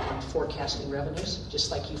on forecasting revenues, just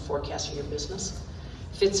like you forecast for your business.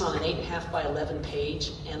 Fits on an 8.5 by 11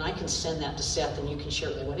 page, and I can send that to Seth and you can share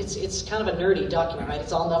it with anyone. It's kind of a nerdy document, right?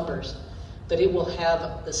 It's all numbers, but it will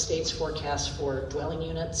have the state's forecast for dwelling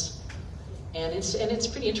units, and it's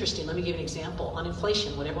pretty interesting. Let me give you an example. On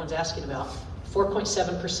inflation, what everyone's asking about,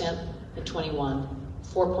 4.7% in 21,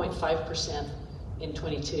 4.5% in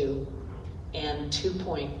 22, and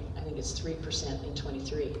 3% in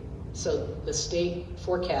 23. So the state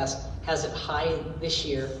forecast has it high this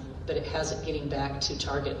year, but it has it getting back to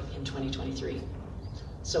target in 2023.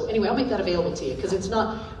 So anyway, I'll make that available to you because it's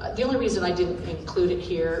not, the only reason I didn't include it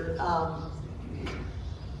here,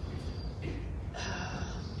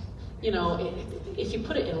 if you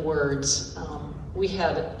put it in words, We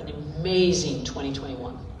had an amazing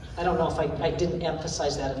 2021. I don't know if I didn't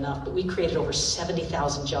emphasize that enough, but we created over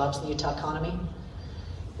 70,000 jobs in the Utah economy.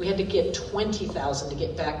 We had to get 20,000 to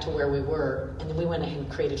get back to where we were, and then we went ahead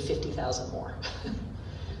and created 50,000 more.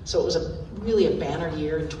 So it was really a banner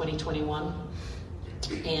year in 2021.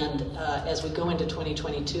 And as we go into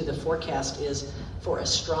 2022, the forecast is for a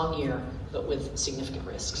strong year, but with significant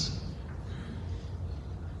risks.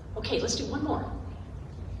 Okay, let's do one more.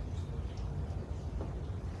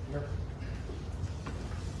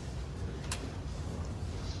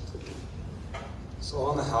 So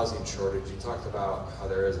on the housing shortage, you talked about how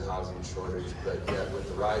there is a housing shortage, but yet with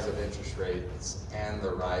the rise of interest rates and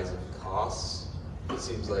the rise of costs, it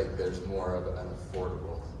seems like there's more of an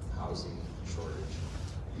affordable housing shortage.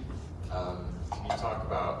 Can you talk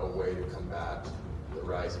about a way to combat the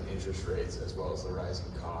rise in interest rates as well as the rise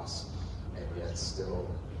in costs, and yet still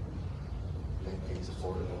make things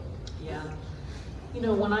affordable? Yeah. You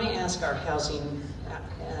know, when I ask our housing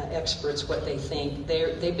experts what they think,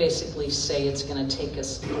 they basically say it's going to take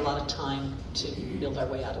us a lot of time to build our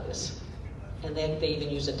way out of this. And they even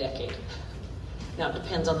use a decade. Now, it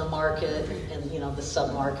depends on the market and, you know, the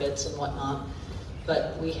sub-markets and whatnot,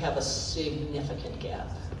 but we have a significant gap.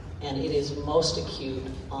 And it is most acute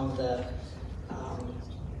on the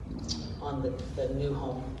new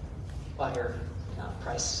home buyer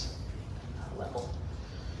price level.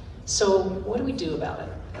 So what do we do about it?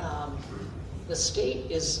 The state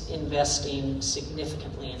is investing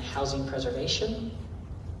significantly in housing preservation.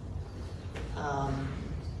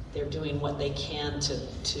 They're doing what they can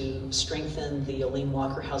to strengthen the Olene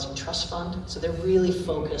Walker Housing Trust Fund. So they're really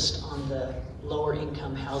focused on the lower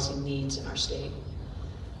income housing needs in our state.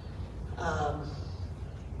 I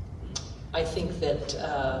think that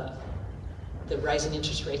the rising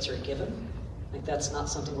interest rates are a given. Like, that's not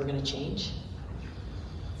something we're going to change.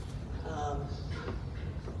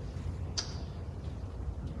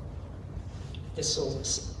 This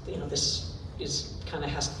is kind of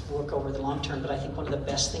has to work over the long term, but I think one of the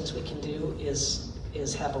best things we can do is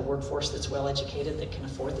have a workforce that's well educated, that can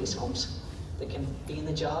afford these homes, that can be in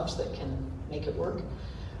the jobs, that can make it work.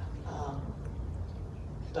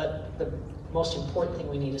 But the most important thing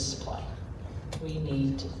we need is supply. We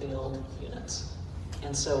need to build units.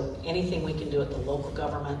 And so anything we can do at the local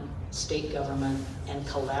government, state government, and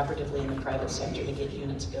collaboratively in the private sector to get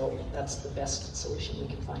units built, that's the best solution we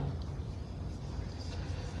can find.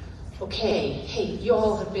 Okay, hey, you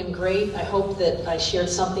all have been great. I hope that I shared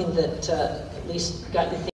something that at least got you thinking.